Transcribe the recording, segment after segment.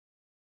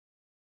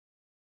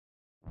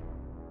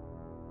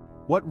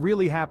What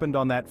really happened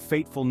on that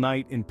fateful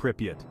night in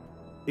Pripyat?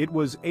 It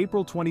was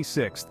April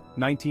 26,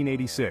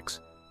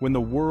 1986, when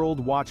the world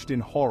watched in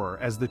horror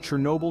as the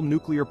Chernobyl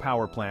nuclear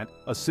power plant,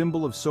 a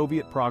symbol of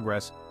Soviet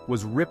progress,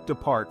 was ripped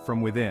apart from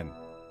within.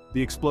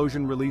 The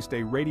explosion released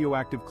a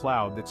radioactive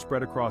cloud that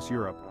spread across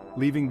Europe,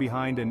 leaving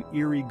behind an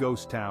eerie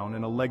ghost town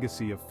and a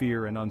legacy of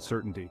fear and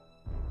uncertainty.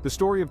 The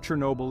story of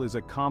Chernobyl is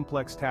a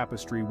complex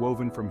tapestry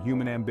woven from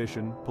human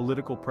ambition,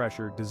 political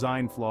pressure,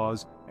 design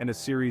flaws, and a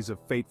series of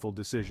fateful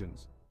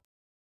decisions.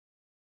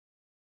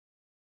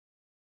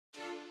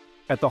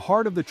 At the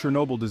heart of the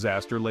Chernobyl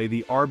disaster lay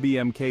the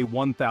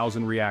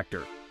RBMK-1000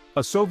 reactor,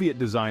 a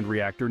Soviet-designed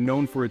reactor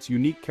known for its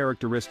unique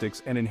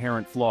characteristics and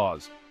inherent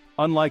flaws.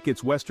 Unlike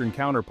its Western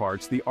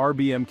counterparts, the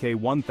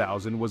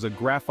RBMK-1000 was a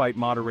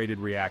graphite-moderated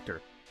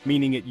reactor,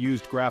 meaning it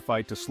used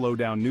graphite to slow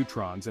down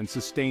neutrons and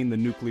sustain the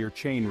nuclear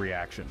chain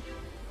reaction.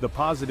 The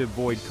positive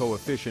void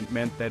coefficient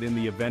meant that in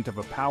the event of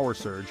a power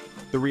surge,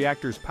 the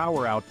reactor's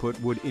power output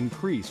would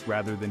increase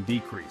rather than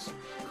decrease,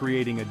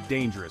 creating a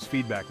dangerous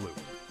feedback loop.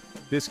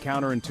 This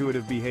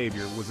counterintuitive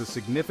behavior was a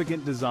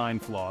significant design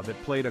flaw that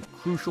played a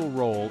crucial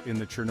role in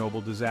the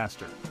Chernobyl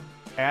disaster.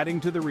 Adding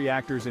to the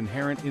reactor's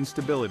inherent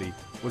instability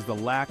was the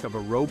lack of a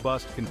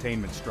robust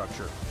containment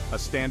structure, a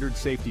standard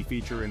safety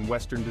feature in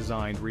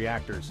Western-designed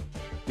reactors.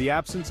 The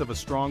absence of a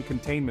strong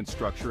containment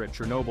structure at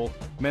Chernobyl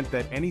meant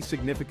that any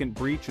significant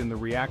breach in the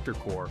reactor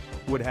core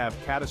would have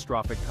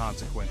catastrophic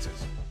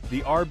consequences.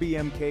 The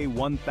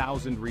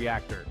RBMK-1000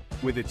 reactor,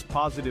 with its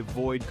positive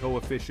void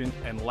coefficient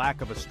and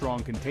lack of a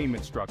strong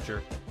containment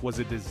structure, was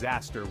a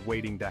disaster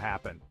waiting to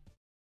happen.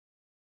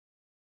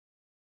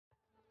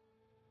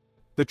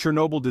 The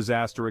Chernobyl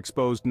disaster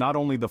exposed not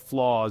only the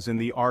flaws in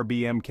the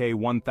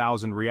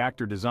RBMK-1000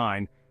 reactor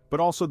design,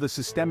 but also the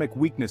systemic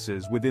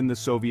weaknesses within the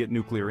Soviet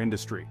nuclear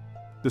industry.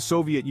 The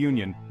Soviet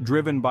Union,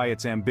 driven by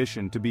its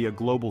ambition to be a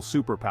global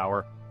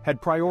superpower,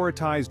 had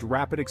prioritized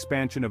rapid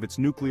expansion of its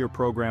nuclear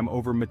program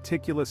over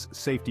meticulous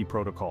safety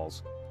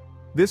protocols.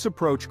 This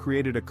approach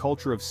created a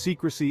culture of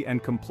secrecy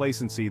and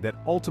complacency that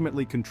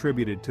ultimately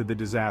contributed to the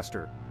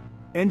disaster.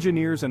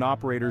 Engineers and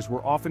operators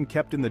were often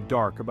kept in the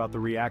dark about the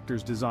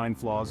reactor's design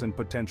flaws and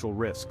potential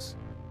risks.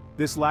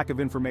 This lack of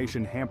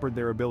information hampered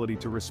their ability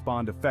to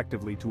respond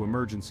effectively to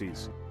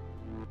emergencies.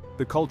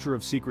 The culture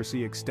of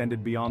secrecy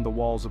extended beyond the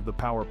walls of the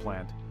power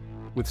plant,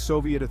 with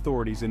Soviet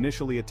authorities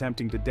initially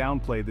attempting to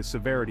downplay the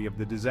severity of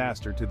the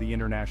disaster to the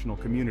international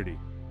community.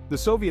 The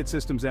Soviet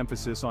system's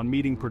emphasis on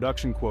meeting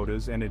production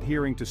quotas and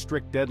adhering to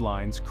strict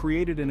deadlines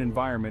created an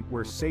environment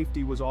where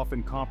safety was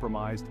often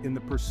compromised in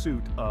the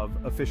pursuit of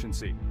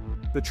efficiency.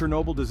 The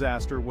Chernobyl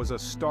disaster was a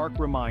stark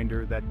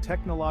reminder that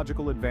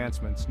technological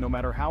advancements, no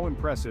matter how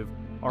impressive,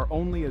 are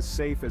only as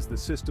safe as the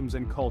systems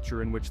and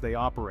culture in which they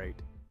operate.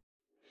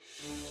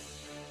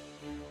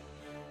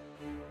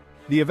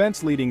 The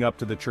events leading up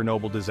to the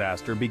Chernobyl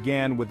disaster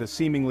began with a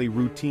seemingly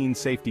routine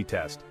safety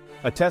test,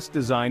 a test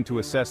designed to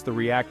assess the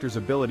reactor's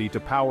ability to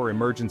power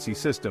emergency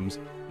systems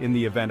in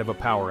the event of a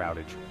power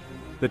outage.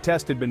 The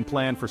test had been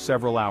planned for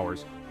several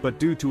hours, but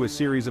due to a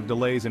series of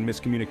delays and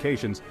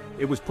miscommunications,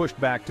 it was pushed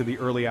back to the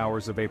early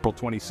hours of April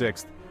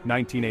 26,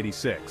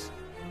 1986.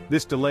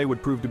 This delay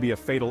would prove to be a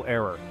fatal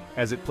error,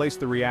 as it placed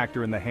the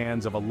reactor in the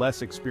hands of a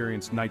less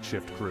experienced night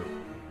shift crew.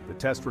 The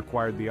test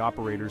required the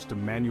operators to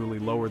manually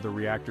lower the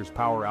reactor's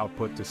power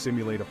output to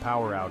simulate a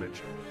power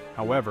outage.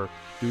 However,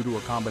 due to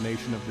a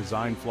combination of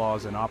design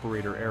flaws and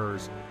operator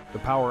errors, the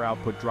power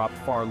output dropped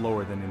far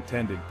lower than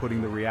intended,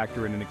 putting the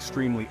reactor in an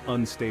extremely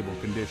unstable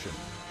condition.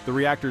 The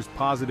reactor's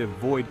positive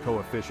void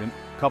coefficient,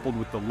 coupled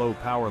with the low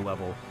power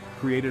level,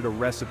 created a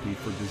recipe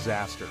for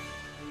disaster.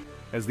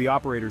 As the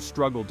operators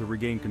struggled to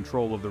regain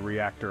control of the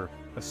reactor,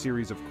 a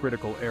series of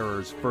critical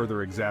errors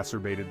further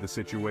exacerbated the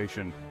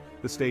situation.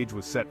 The stage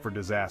was set for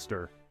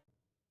disaster.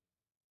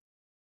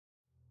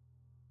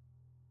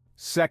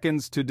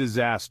 Seconds to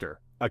disaster,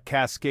 a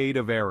cascade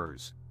of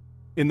errors.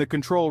 In the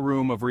control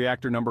room of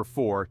reactor number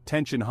 4,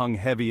 tension hung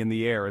heavy in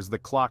the air as the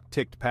clock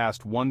ticked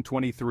past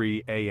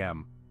 1:23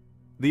 a.m.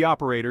 The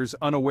operators,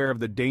 unaware of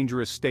the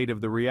dangerous state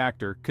of the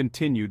reactor,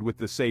 continued with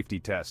the safety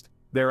test,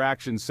 their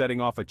actions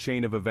setting off a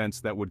chain of events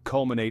that would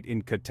culminate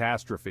in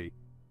catastrophe.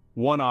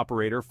 One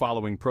operator,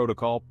 following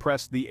protocol,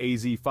 pressed the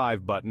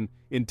AZ5 button,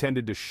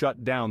 intended to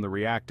shut down the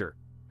reactor.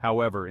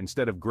 However,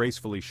 instead of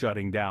gracefully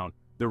shutting down,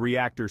 the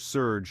reactor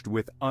surged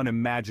with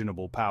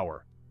unimaginable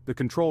power. The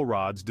control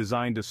rods,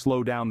 designed to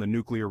slow down the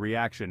nuclear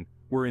reaction,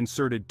 were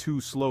inserted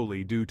too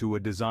slowly due to a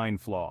design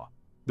flaw.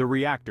 The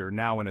reactor,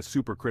 now in a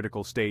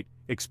supercritical state,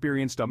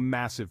 experienced a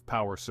massive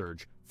power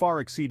surge, far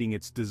exceeding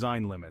its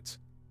design limits.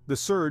 The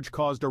surge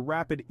caused a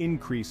rapid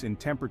increase in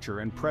temperature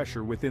and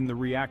pressure within the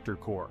reactor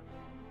core.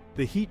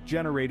 The heat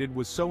generated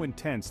was so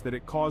intense that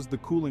it caused the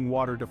cooling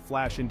water to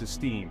flash into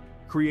steam,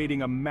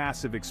 creating a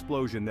massive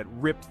explosion that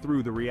ripped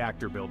through the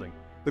reactor building.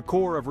 The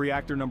core of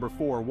reactor number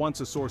 4, once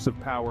a source of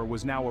power,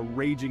 was now a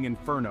raging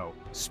inferno,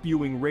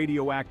 spewing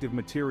radioactive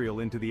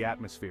material into the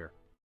atmosphere.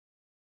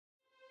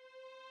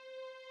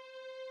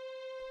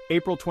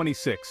 April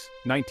 26,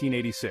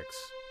 1986.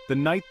 The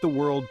night the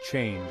world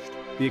changed.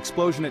 The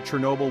explosion at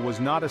Chernobyl was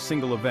not a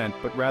single event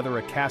but rather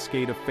a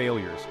cascade of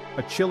failures,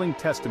 a chilling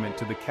testament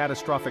to the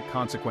catastrophic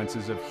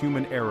consequences of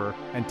human error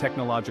and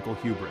technological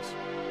hubris.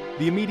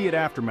 The immediate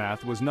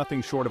aftermath was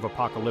nothing short of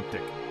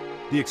apocalyptic.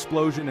 The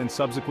explosion and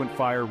subsequent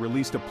fire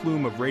released a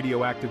plume of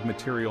radioactive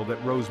material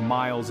that rose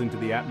miles into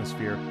the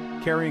atmosphere,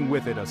 carrying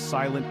with it a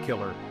silent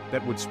killer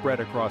that would spread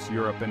across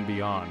Europe and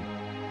beyond.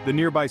 The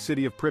nearby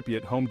city of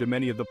Pripyat, home to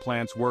many of the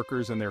plant's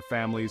workers and their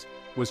families,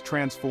 was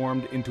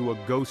transformed into a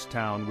ghost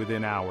town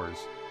within hours.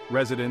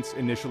 Residents,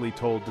 initially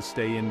told to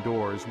stay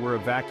indoors, were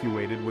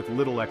evacuated with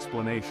little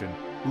explanation,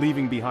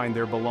 leaving behind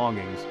their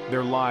belongings,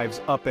 their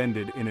lives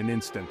upended in an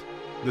instant.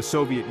 The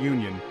Soviet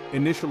Union,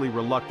 initially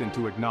reluctant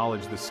to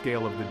acknowledge the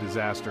scale of the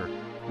disaster,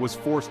 was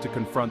forced to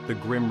confront the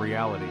grim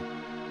reality.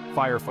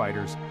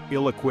 Firefighters,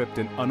 ill-equipped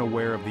and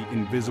unaware of the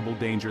invisible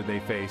danger they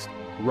faced,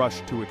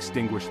 rushed to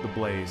extinguish the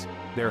blaze,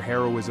 their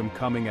heroism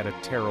coming at a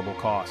terrible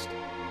cost.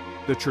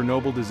 The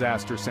Chernobyl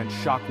disaster sent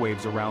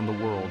shockwaves around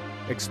the world,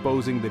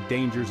 exposing the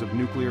dangers of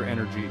nuclear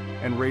energy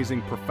and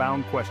raising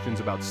profound questions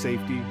about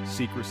safety,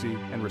 secrecy,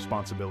 and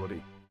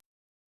responsibility.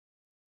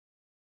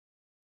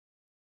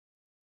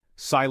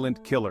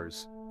 Silent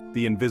killers,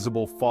 the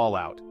invisible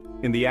fallout.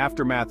 In the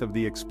aftermath of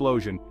the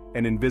explosion,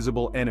 an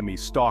invisible enemy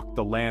stalked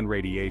the land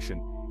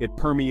radiation. It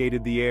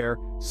permeated the air,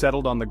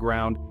 settled on the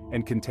ground,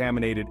 and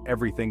contaminated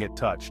everything it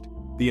touched.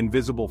 The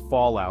invisible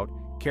fallout,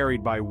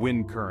 carried by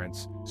wind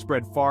currents,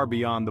 spread far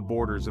beyond the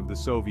borders of the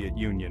Soviet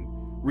Union,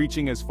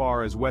 reaching as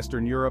far as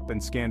Western Europe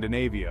and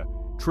Scandinavia,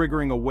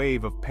 triggering a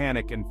wave of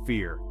panic and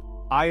fear.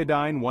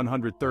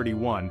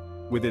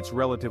 Iodine-131, with its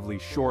relatively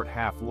short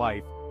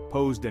half-life,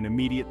 posed an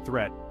immediate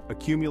threat,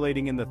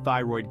 accumulating in the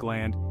thyroid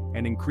gland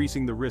and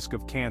increasing the risk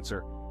of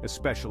cancer,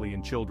 especially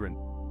in children.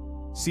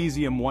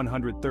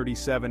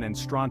 Cesium-137 and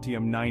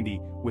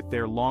strontium-90, with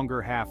their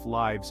longer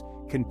half-lives,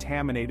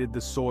 contaminated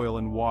the soil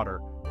and water,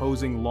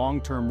 posing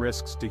long-term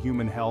risks to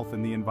human health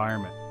and the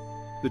environment.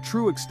 The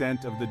true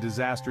extent of the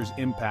disaster's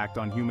impact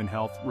on human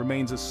health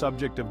remains a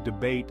subject of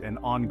debate and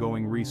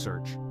ongoing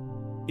research.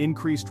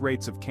 Increased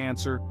rates of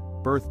cancer,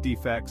 birth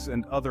defects,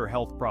 and other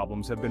health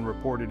problems have been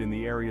reported in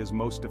the areas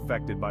most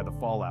affected by the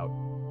fallout.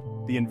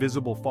 The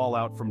invisible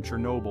fallout from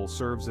Chernobyl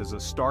serves as a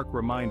stark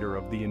reminder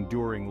of the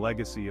enduring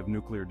legacy of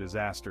nuclear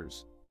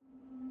disasters.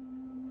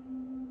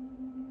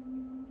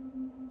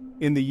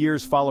 In the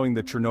years following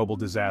the Chernobyl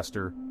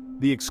disaster,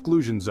 the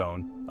exclusion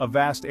zone, a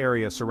vast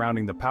area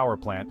surrounding the power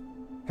plant,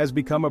 has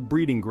become a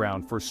breeding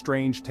ground for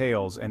strange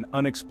tales and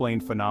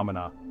unexplained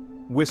phenomena.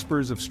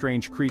 Whispers of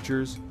strange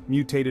creatures,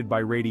 mutated by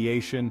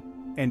radiation,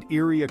 and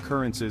eerie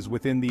occurrences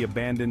within the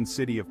abandoned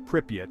city of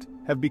Pripyat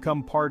have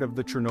become part of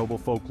the Chernobyl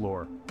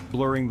folklore,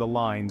 blurring the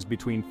lines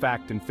between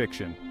fact and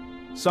fiction.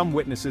 Some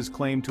witnesses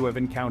claim to have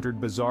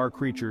encountered bizarre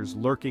creatures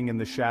lurking in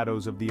the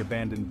shadows of the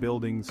abandoned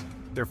buildings,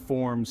 their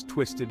forms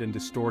twisted and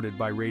distorted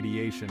by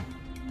radiation.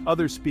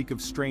 Others speak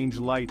of strange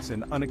lights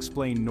and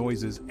unexplained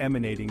noises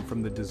emanating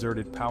from the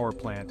deserted power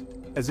plant,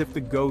 as if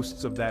the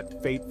ghosts of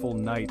that fateful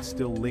night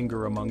still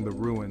linger among the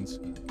ruins.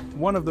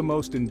 One of the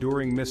most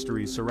enduring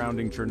mysteries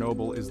surrounding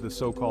Chernobyl is the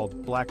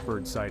so-called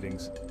blackbird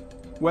sightings.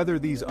 Whether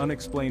these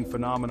unexplained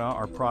phenomena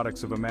are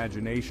products of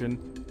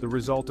imagination, the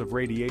result of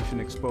radiation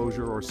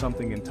exposure, or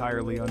something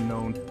entirely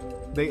unknown,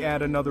 they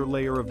add another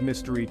layer of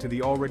mystery to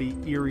the already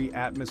eerie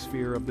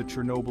atmosphere of the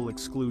Chernobyl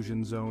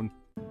exclusion zone.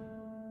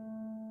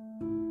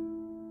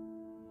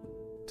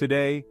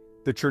 Today,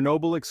 the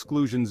Chernobyl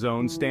exclusion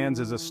zone stands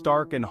as a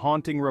stark and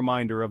haunting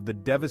reminder of the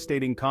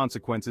devastating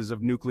consequences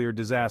of nuclear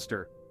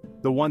disaster.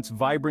 The once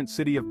vibrant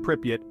city of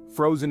Pripyat,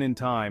 frozen in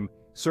time,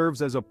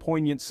 serves as a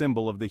poignant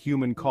symbol of the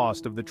human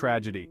cost of the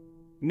tragedy.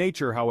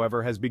 Nature,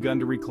 however, has begun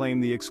to reclaim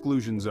the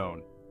exclusion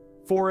zone.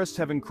 Forests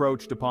have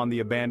encroached upon the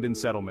abandoned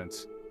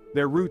settlements,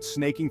 their roots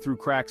snaking through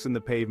cracks in the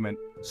pavement,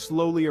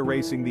 slowly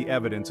erasing the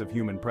evidence of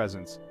human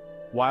presence.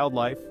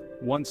 Wildlife,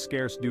 once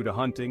scarce due to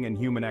hunting and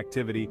human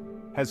activity,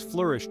 has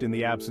flourished in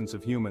the absence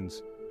of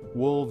humans.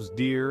 Wolves,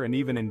 deer, and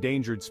even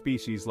endangered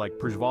species like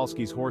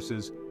Przewalski's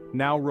horses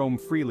now roam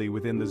freely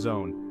within the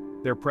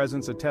zone, their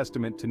presence a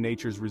testament to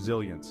nature's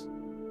resilience.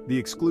 The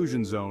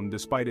exclusion zone,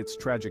 despite its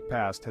tragic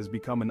past, has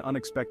become an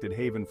unexpected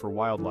haven for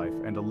wildlife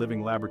and a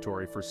living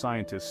laboratory for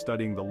scientists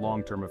studying the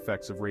long-term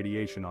effects of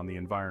radiation on the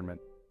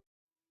environment.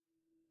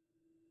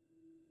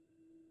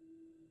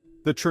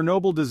 The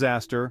Chernobyl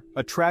disaster,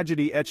 a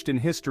tragedy etched in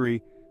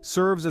history,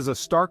 serves as a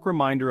stark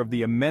reminder of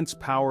the immense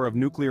power of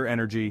nuclear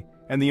energy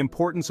and the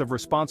importance of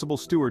responsible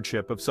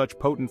stewardship of such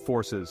potent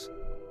forces.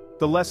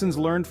 The lessons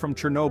learned from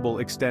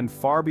Chernobyl extend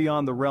far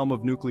beyond the realm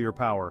of nuclear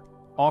power,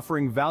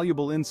 offering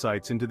valuable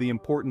insights into the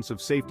importance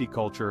of safety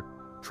culture,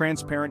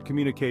 transparent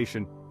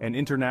communication, and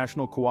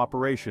international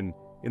cooperation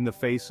in the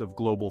face of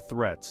global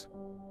threats.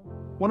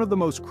 One of the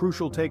most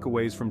crucial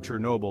takeaways from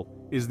Chernobyl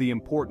is the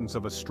importance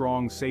of a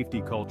strong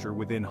safety culture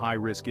within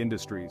high-risk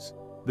industries.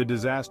 The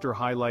disaster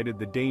highlighted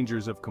the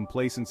dangers of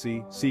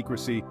complacency,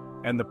 secrecy,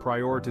 and the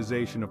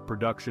prioritization of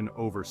production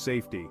over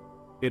safety.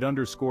 It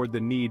underscored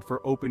the need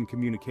for open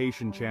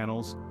communication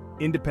channels,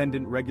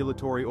 independent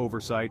regulatory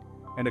oversight,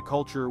 and a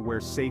culture where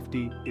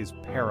safety is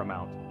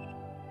paramount.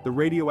 The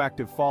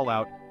radioactive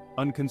fallout,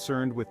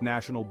 unconcerned with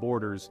national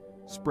borders,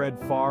 spread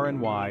far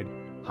and wide,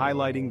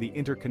 highlighting the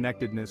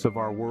interconnectedness of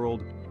our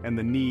world and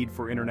the need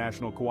for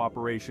international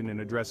cooperation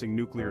in addressing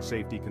nuclear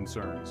safety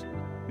concerns.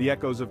 The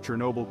echoes of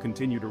Chernobyl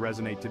continue to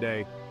resonate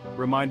today,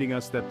 reminding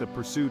us that the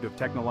pursuit of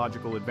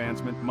technological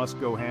advancement must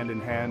go hand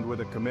in hand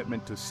with a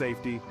commitment to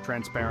safety,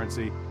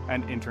 transparency,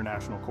 and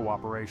international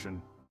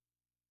cooperation.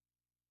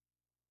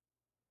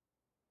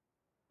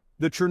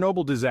 The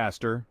Chernobyl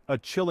disaster, a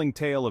chilling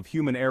tale of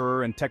human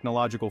error and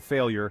technological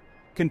failure,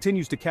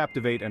 continues to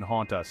captivate and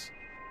haunt us.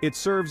 It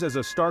serves as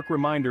a stark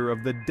reminder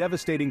of the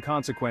devastating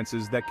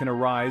consequences that can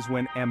arise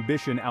when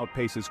ambition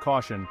outpaces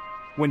caution,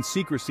 when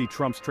secrecy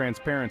trumps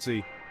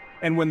transparency,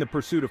 and when the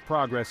pursuit of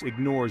progress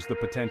ignores the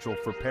potential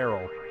for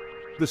peril.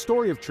 The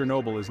story of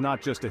Chernobyl is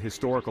not just a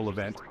historical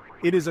event,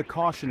 it is a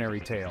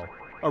cautionary tale,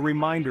 a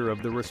reminder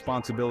of the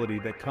responsibility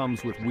that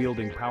comes with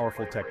wielding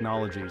powerful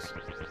technologies.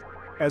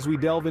 As we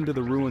delve into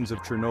the ruins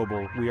of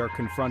Chernobyl, we are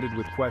confronted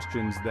with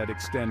questions that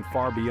extend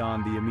far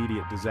beyond the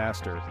immediate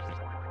disaster.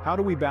 How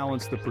do we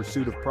balance the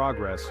pursuit of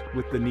progress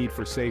with the need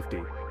for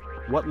safety?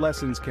 What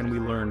lessons can we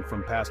learn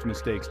from past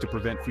mistakes to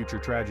prevent future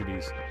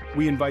tragedies?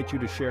 We invite you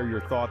to share your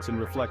thoughts and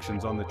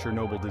reflections on the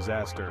Chernobyl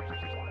disaster.